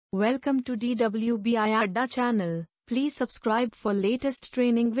Welcome to DWBIADDA channel. Please subscribe for latest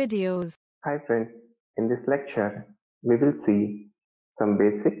training videos. Hi friends, in this lecture we will see some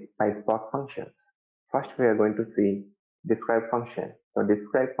basic Pyspark functions. First we are going to see describe function. So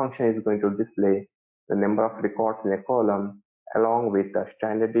describe function is going to display the number of records in a column along with the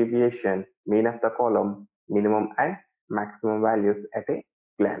standard deviation, mean of the column, minimum and maximum values at a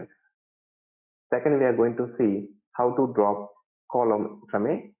glance. Second, we are going to see how to drop column from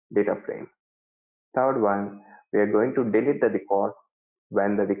a data frame. Third one, we are going to delete the records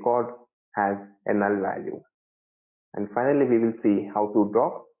when the record has a null value. And finally, we will see how to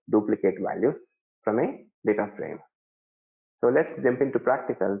drop duplicate values from a data frame. So let's jump into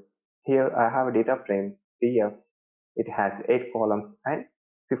practicals. Here I have a data frame DF. It has 8 columns and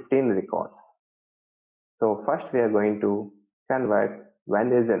 15 records. So first we are going to convert when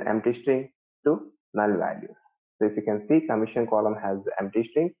there is an empty string to null values. So if you can see, commission column has empty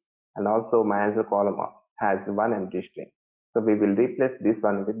strings and also manager column has one empty string. So we will replace this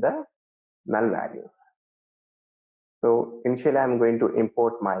one with the null values. So initially I am going to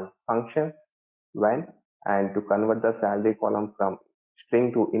import my functions when, and to convert the salary column from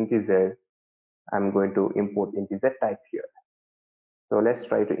string to integer, I am going to import integer type here. So let's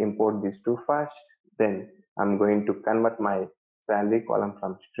try to import these two first. Then I'm going to convert my salary column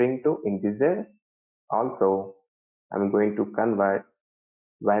from string to integer. Also, I'm going to convert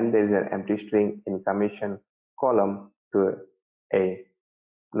when there is an empty string in commission column to a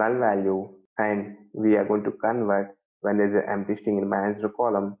null value, and we are going to convert when there is an empty string in manager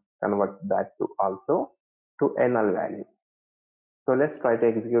column, convert that to also to a null value. So let's try to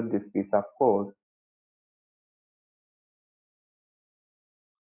execute this piece of code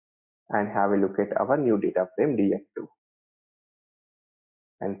and have a look at our new data frame DF2.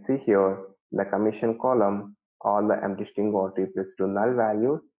 And see here, the commission column, all the empty string got replaced to null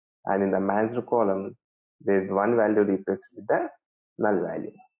values, and in the manager column, there is one value replaced with the null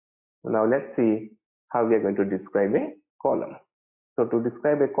value. Now let's see how we are going to describe a column. So to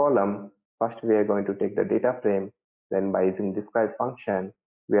describe a column, first we are going to take the data frame, then by using describe function,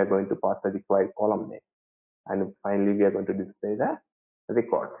 we are going to pass the required column name, and finally we are going to display the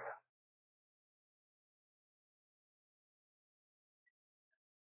records.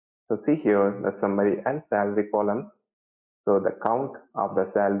 So see here the summary and salary columns. So the count of the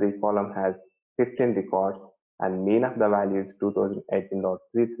salary column has 15 records and mean of the value is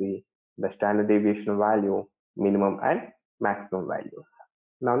 2018.33, the standard deviation value, minimum and maximum values.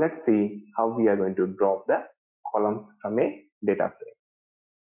 Now let's see how we are going to drop the columns from a data frame.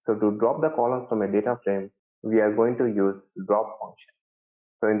 So to drop the columns from a data frame, we are going to use drop function.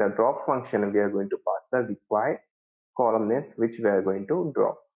 So in the drop function, we are going to pass the required column names which we are going to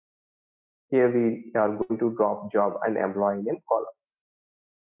drop. Here we are going to drop job and employee name columns.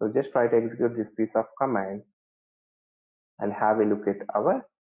 So just try to execute this piece of command and have a look at our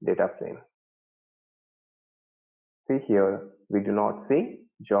data frame. See here, we do not see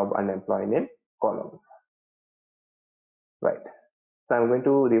job and employee name columns. Right. So I'm going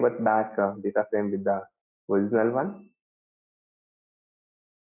to revert back data frame with the original one.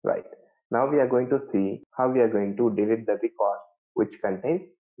 Right. Now we are going to see how we are going to delete the records which contains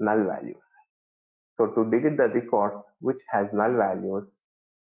null values. So to delete the records which has null values,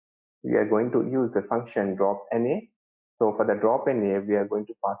 we are going to use the function drop NA. So for the drop NA, we are going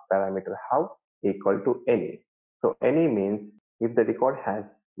to pass parameter how equal to NA. So NA means if the record has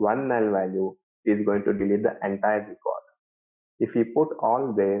one null value, it is going to delete the entire record. If we put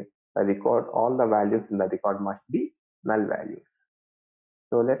all there, the record, all the values in the record must be null values.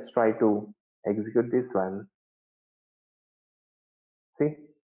 So let's try to execute this one. See,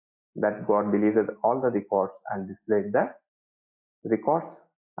 that got deleted all the records and displayed the records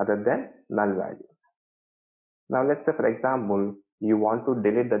other than null values. Now let's say, for example, you want to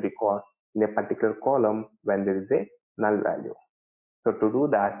delete the records in a particular column when there is a null value. So to do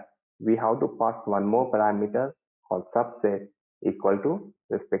that, we have to pass one more parameter called subset equal to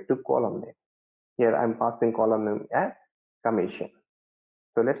respective column name. Here I'm passing column name as commission.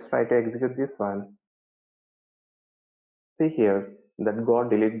 So let's try to execute this one. See here that got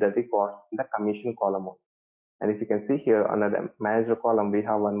delete the records in the commission column only. And if you can see here under the manager column, we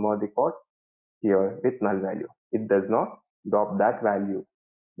have one more record here with null value. It does not drop that value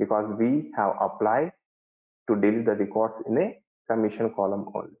because we have applied to delete the records in a commission column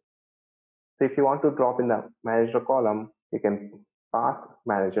only. So if you want to drop in the manager column, you can pass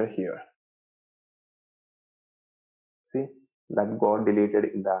manager here. See, that got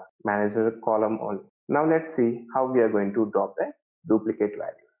deleted in the manager column only. Now let's see how we are going to drop the duplicate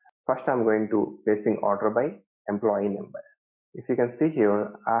values. First I'm going to placing order by employee number. If you can see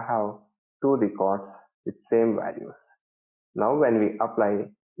here, I have two records with same values. Now when we apply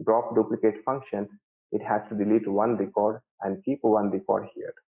drop duplicate functions, it has to delete one record and keep one record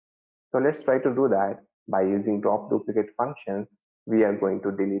here. So let's try to do that. By using drop duplicate functions, we are going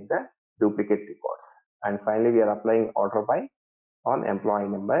to delete the duplicate records. And finally, we are applying order by on employee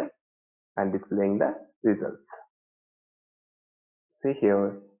number and displaying the results. See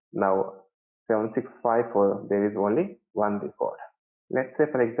here, now 7654, there is only one record. Let's say,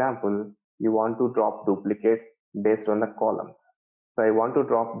 for example, you want to drop duplicates based on the columns. So I want to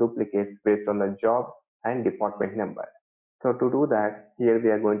drop duplicates based on the job and department number. So to do that, here we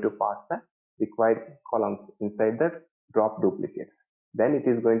are going to pass the required columns inside the drop duplicates. Then it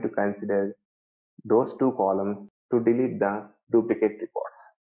is going to consider those two columns to delete the duplicate records.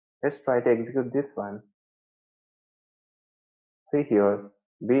 Let's try to execute this one. See here,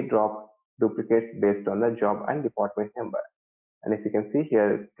 we drop duplicates based on the job and department number. And if you can see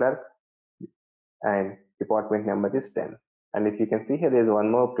here, clerk and department number is 10. And if you can see here, there is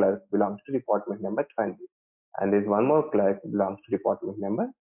one more clerk belongs to department number 20. And there is one more clerk belongs to department number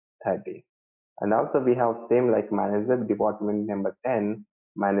 30. And also we have same like manager department number 10,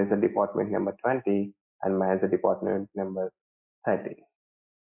 manager department number 20, and manager department number 30.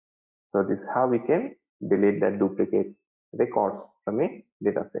 So this is how we can delete the duplicate records from a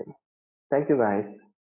data frame. Thank you guys.